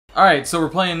Alright, so we're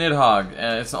playing Nidhogg.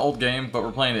 It's an old game, but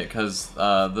we're playing it because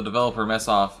the developer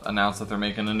Messoff announced that they're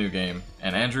making a new game.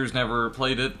 And Andrew's never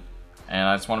played it, and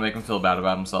I just want to make him feel bad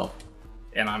about himself.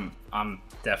 And I'm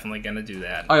definitely gonna do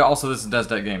that. Oh yeah, also this is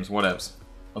DesDecGames, whatevs.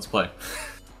 Let's play.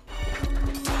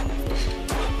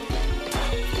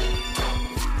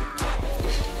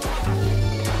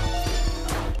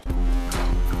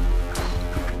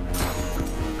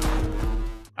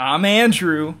 I'm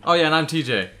Andrew. Oh yeah, and I'm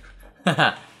TJ.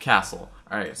 Castle.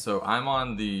 Alright, so I'm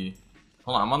on the...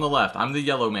 Hold on, I'm on the left. I'm the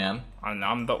yellow man. And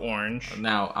I'm the orange.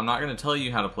 Now, I'm not going to tell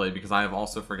you how to play because I have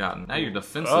also forgotten. Now you're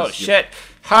defenseless. Oh shit.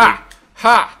 Ha!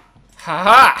 Ha! Ha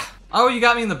ha! Oh, you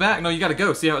got me in the back. No, you got to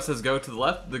go. See how it says go to the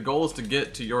left? The goal is to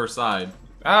get to your side.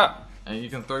 Ah! And you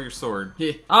can throw your sword.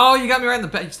 Oh, you got me right in the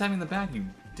back. You stabbed me in the back, you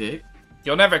dick.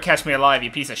 You'll never catch me alive,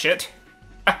 you piece of shit.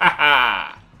 Ha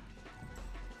ha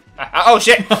ha! Oh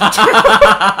shit!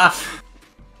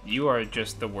 You are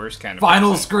just the worst kind of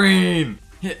Final person. screen!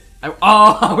 Hit.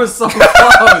 Oh, I was so close!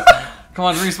 Come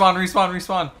on, respawn, respawn,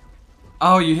 respawn.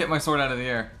 Oh, you hit my sword out of the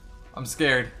air. I'm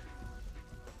scared.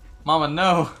 Mama,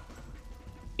 no.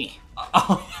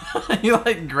 Oh, you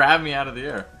like grabbed me out of the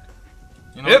air.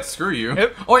 You know what? Screw you.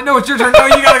 Oh wait, no, it's your turn. No,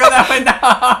 you gotta go that way.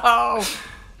 No!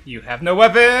 You have no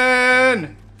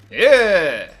weapon!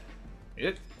 Yeah!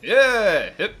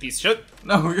 Hit, piece of shit.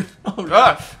 No, oh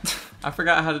god. I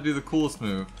forgot how to do the coolest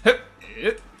move.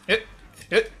 Hit.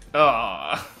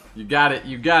 Oh. You got it,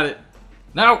 you got it.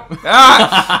 No!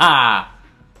 Ah!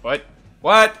 What?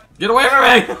 Get away from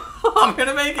me! I'm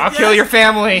gonna make it. I'll kill your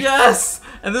family. Yes!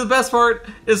 And the best part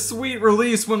is sweet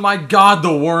release when my god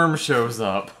the worm shows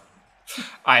up.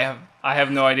 I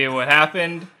have no idea what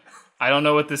happened. I don't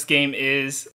know what this game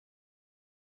is.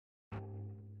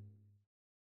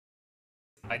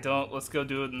 Let's go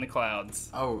do it in the clouds.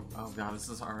 Oh god, this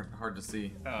is hard to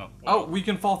see. Oh. Well. Oh, we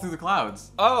can fall through the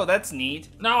clouds. Oh, that's neat.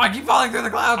 No, I keep falling through the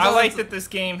clouds. I like that this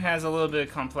game has a little bit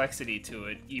of complexity to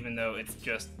it, even though it's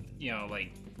just, you know,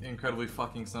 like... incredibly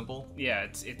fucking simple. Yeah,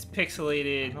 it's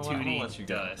pixelated, You know 2D let you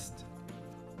go. dust.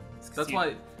 That's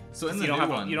why... So in the new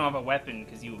one... You don't have a weapon,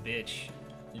 because you a bitch.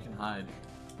 You can hide.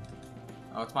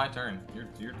 Oh, it's my turn.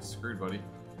 You're screwed, buddy.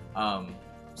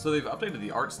 So they've updated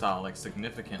the art style, like,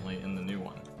 significantly in the new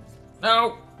one.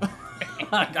 No!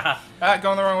 God.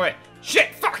 Going the wrong way.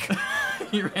 Shit, fuck!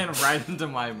 You ran right into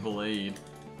my blade.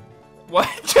 What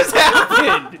just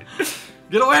happened?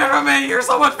 Get away from me! You're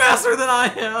so much faster than I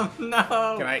am!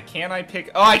 No! Can I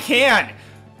pick... Oh, I can!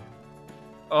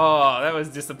 Oh, that was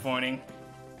disappointing.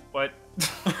 What?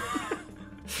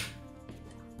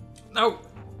 No!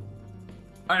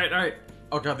 Alright.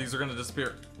 Oh god, these are gonna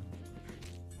disappear.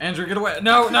 Andrew, get away!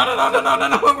 No! I'm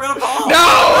gonna fall!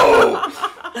 No!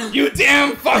 You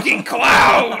damn fucking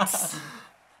clouds!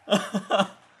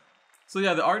 So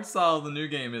yeah, the art style of the new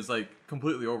game is like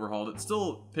completely overhauled. It's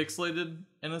still pixelated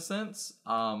in a sense.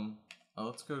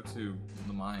 Let's go to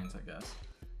the mines, I guess.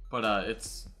 But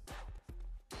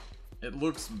it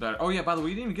looks better. Oh yeah, by the way,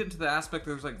 we didn't even get into the aspect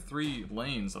there's like 3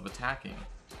 lanes of attacking.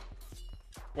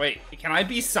 Wait, can I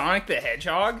be Sonic the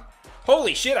Hedgehog?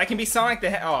 Holy shit, I can be Sonic the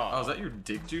Hedgehog. Oh, is that your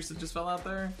dick juice that just fell out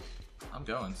there? I'm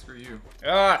going, screw you.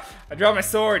 I dropped my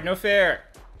sword, no fair.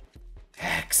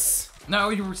 Hex. No,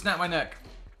 you snapped my neck.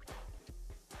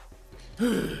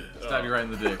 Stab you right in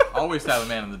the dick. Always stab a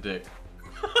man in the dick.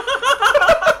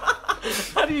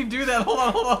 How do you do that?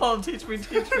 Hold on. Teach me.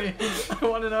 I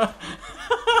want to know.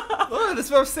 Oh,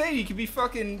 that's what I'm saying. You can be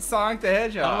fucking Sonic the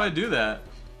Hedgehog. How do I do that?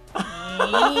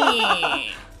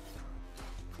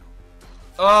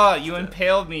 Oh, you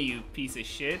impaled me, you piece of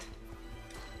shit.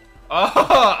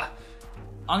 Oh!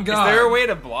 On God. Is there a way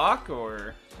to block,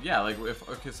 or...? Yeah, like,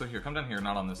 okay, so here, come down here,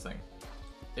 not on this thing.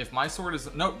 If my sword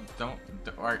is... No, don't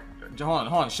alright, hold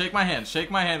on, shake my hand,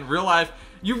 real life.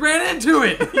 You ran into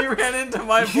it! You ran into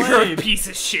my blade! You're a piece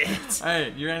of shit!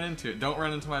 Hey, you ran into it, don't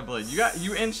run into my blade.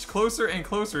 You inched closer and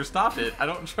closer, stop it, I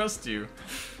don't trust you.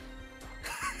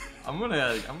 I'm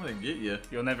gonna get you.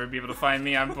 You'll never be able to find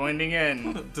me, I'm blending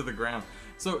in. To the ground.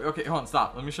 So, okay, hold on,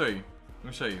 stop, let me show you.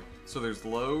 So there's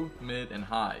low, mid, and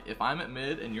high. If I'm at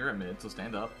mid and you're at mid, so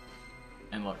stand up.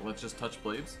 And look, let's just touch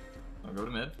blades. I'll go to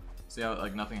mid. See how,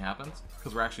 like, nothing happens?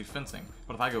 Because we're actually fencing.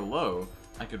 But if I go low,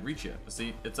 I could reach you. But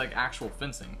see, it's like actual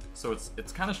fencing. So it's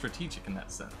kind of strategic in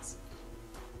that sense.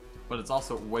 But it's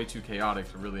also way too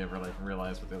chaotic to really ever, like,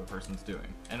 realize what the other person's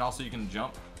doing. And also you can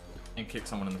jump and kick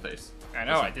someone in the face. I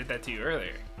know, I did that to you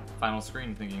earlier. Final screen,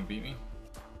 you think you can beat me?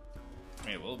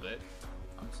 Maybe a little bit.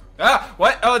 Ah!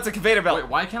 What? Oh, it's a conveyor belt. Wait,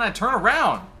 why can't I turn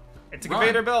around? It's a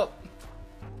conveyor belt.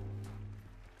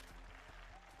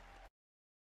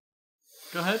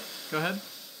 Go ahead. Go ahead,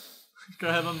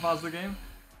 unpause the game.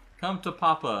 Come to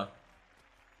Papa.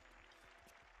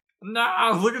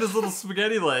 No, look at his little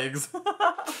spaghetti legs.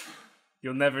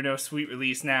 You'll never know sweet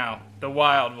release now. The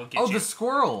wild will get you. Oh, the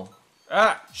squirrel.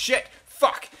 Ah, shit.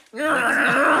 Fuck. You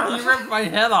ripped my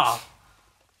head off.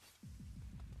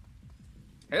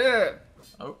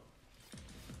 Oh.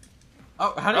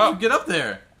 Oh, how did you get up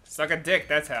there? Suck a dick,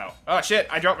 that's how. Oh shit,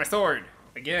 I dropped my sword.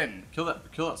 Again. Kill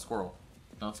that squirrel.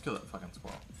 No, let's kill that fucking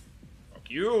squirrel. Fuck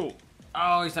you.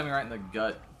 Oh, he stabbed me right in the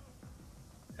gut.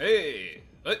 Hey.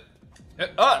 What?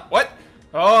 What?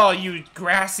 Oh, you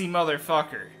grassy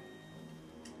motherfucker.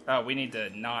 Oh, we need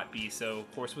to not be so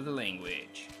coarse with the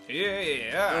language.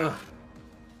 Yeah.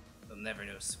 They'll never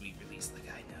know sweet release like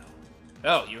I know.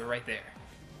 Oh, you were right there.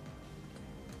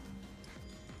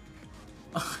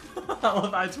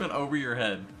 I just went over your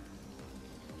head.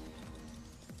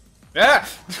 Ah!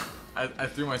 I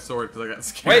threw my sword because I got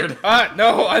scared. Wait,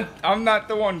 no, I'm not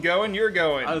the one going, you're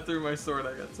going. I threw my sword,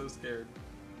 I got so scared.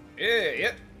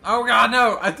 Yeah. Oh god,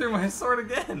 no! I threw my sword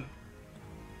again!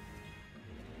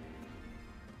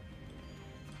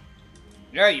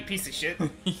 Yeah, you piece of shit. Fight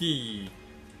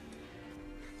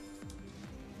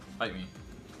me.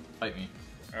 Fight me.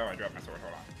 Oh, I dropped my sword,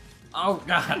 hold on. Oh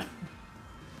god!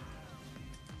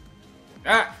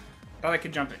 Ah! Thought I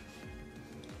could jump it.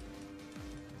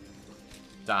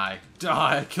 Die.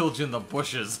 Die! I killed you in the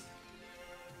bushes!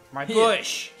 My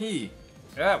bush! Wait,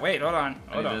 hold on.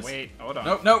 Hold on.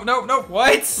 No!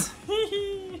 What?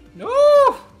 No!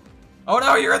 Oh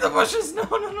no, you're in the bushes! No,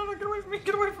 get away from me!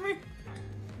 Get away from me!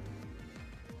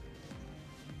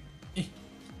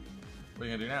 What are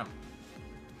you gonna do now?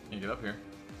 Can you get up here?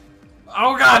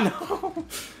 Oh god, no!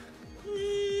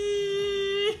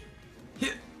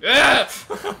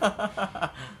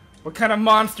 What kind of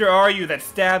monster are you that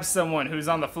stabs someone who's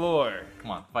on the floor?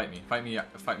 Come on, fight me. Fight me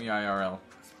IRL.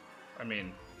 I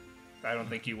mean, I don't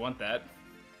think you want that.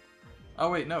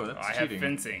 Oh wait, no, that's cheating. I have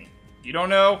fencing. You don't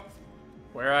know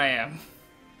where I am.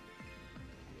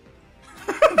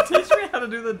 Teach me how to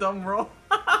do the dumb roll.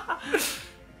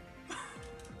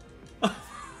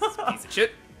 Piece of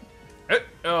shit.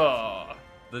 Oh.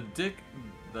 The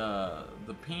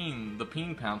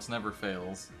peen pounce never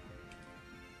fails.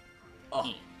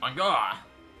 Oh my god!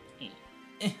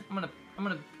 I'm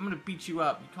gonna beat you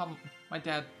up. You call my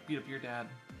dad beat up your dad.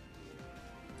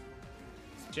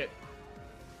 Shit.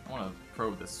 I want to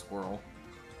probe this squirrel.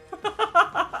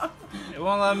 It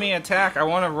won't let me attack. I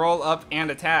want to roll up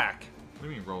and attack. What do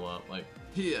you mean roll up? Like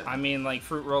here? I mean like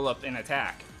fruit roll up and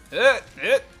attack.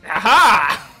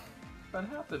 Aha! What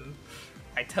happened?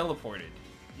 I teleported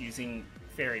using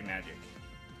fairy magic.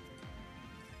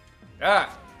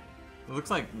 Ah! It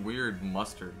looks like weird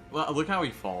mustard. Look how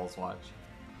he falls, watch.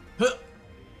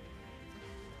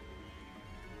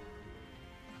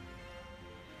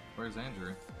 Where's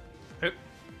Andrew? Hip.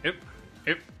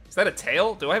 Is that a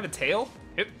tail? Do I have a tail?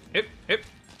 Hip.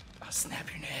 I'll snap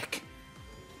your neck.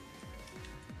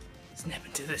 Snap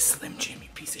into this Slim Jim, you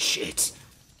piece of shit.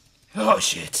 Oh,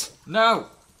 shit. No!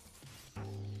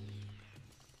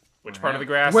 Which part of the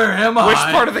grass? Where am I? Which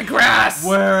part of the grass?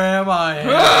 Where am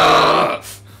I?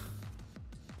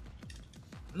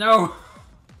 No!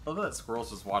 I love that squirrel's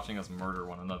just watching us murder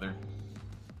one another.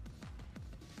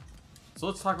 So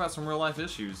let's talk about some real life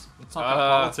issues. Let's talk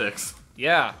about politics.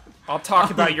 Yeah, I'll talk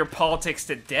about your politics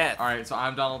to death. Alright, so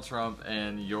I'm Donald Trump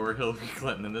and you're Hillary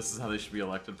Clinton, and this is how they should be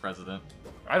elected president.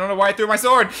 I don't know why I threw my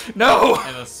sword. No!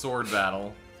 In a sword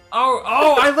battle.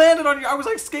 Oh, I landed on you. I was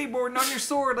like skateboarding on your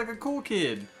sword like a cool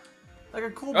kid. Like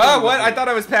a cool boy. Oh, what? I thought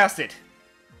I was past it.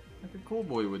 Like a cool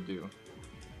boy would do.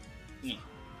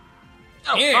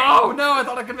 Oh, oh no, I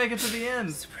thought I could make it to the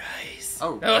end. Surprise.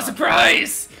 Oh,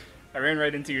 surprise! I ran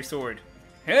right into your sword.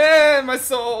 Hey, my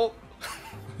soul!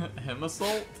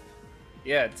 Hemasalt?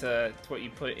 Yeah, it's what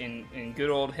you put in good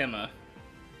old Hema.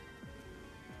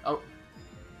 Oh.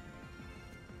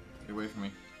 Get away from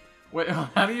me. Wait,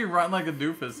 how do you run like a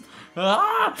doofus?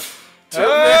 Ah!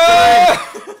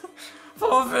 Victory!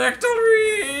 For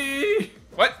victory!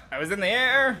 What? I was in the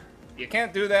air? You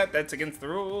can't do that, that's against the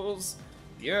rules.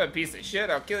 You're a piece of shit,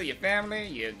 I'll kill your family,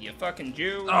 you fucking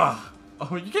Jew. Oh,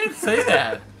 you can't say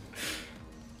that.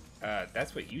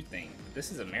 That's what you think.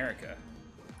 This is America.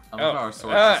 I love how our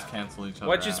swords just cancel each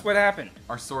other out. What happened?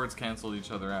 Our swords canceled each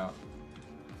other out.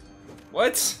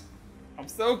 What? I'm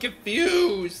so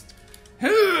confused.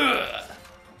 Don't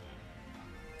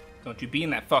you be in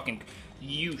that fucking...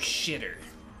 You shitter.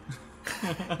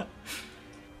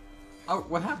 Oh,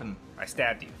 what happened? I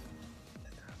stabbed you.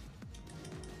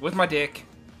 With my dick.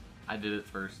 I did it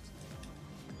first.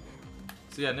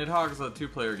 So yeah, Nidhogg is a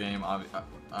 2-player game.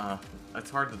 It's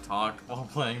hard to talk while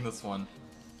playing this one.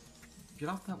 Get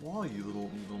off that wall, you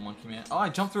little monkey man. Oh, I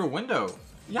jumped through a window.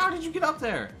 Yeah, how did you get up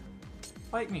there?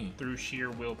 Fight me. Through sheer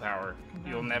willpower.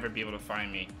 You'll never be able to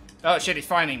find me. Oh shit, he's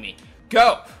finding me.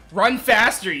 Go! Run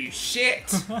faster, you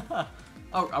shit!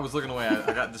 Oh, I was looking away.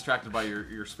 I got distracted by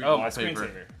your sweet my wallpaper.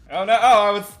 screensaver. Oh no, oh,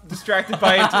 I was distracted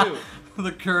by it too.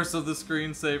 The curse of the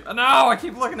screensaver. No, I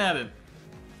keep looking at it.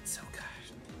 It's so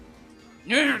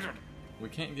good. We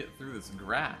can't get through this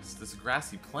grass, this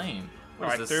grassy plain. Oh,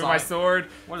 I threw my sword.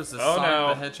 What is this, Oh, Sonic no.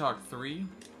 the Hedgehog 3?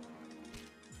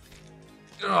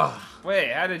 Ugh.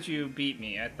 Wait, how did you beat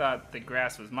me? I thought the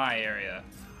grass was my area.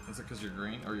 Is it because you're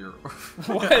green or you're...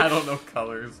 What? I don't know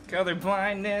colors. Color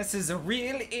blindness is a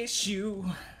real issue.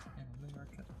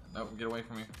 No, get away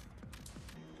from me.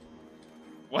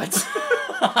 What?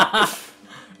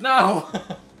 No!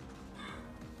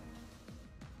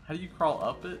 How do you crawl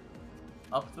up it?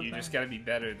 Up the You thing? just gotta be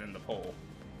better than the pole.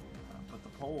 But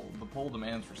the pole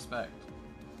demands respect.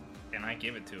 And I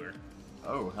give it to her.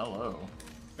 Oh, hello.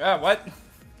 Ah, what?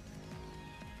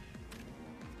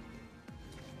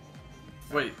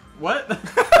 Wait, what?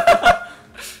 Well,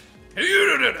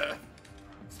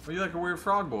 you like a weird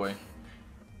frog boy.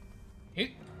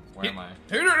 Where am I?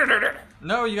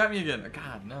 No, you got me again.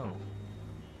 God, no.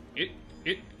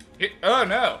 Oh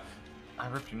no! I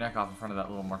ripped your neck off in front of that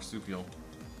little marsupial.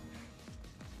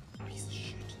 Piece of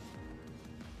shit.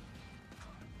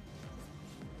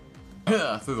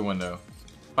 Through the window.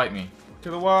 Fight me.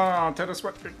 To the wall, to the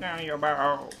sweat down your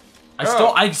bow.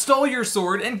 I stole your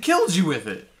sword and killed you with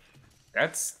it.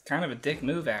 That's kind of a dick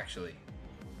move, actually.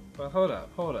 But hold up.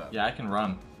 Yeah, I can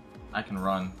run. I can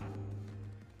run.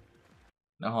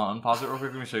 No, hold on. Pause it real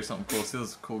quick. Let me show you something cool. See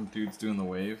those cool dudes doing the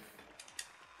wave?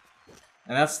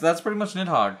 And that's pretty much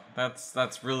Nidhogg.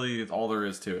 That's really all there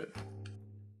is to it.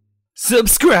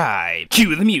 Subscribe.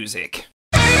 Cue the music.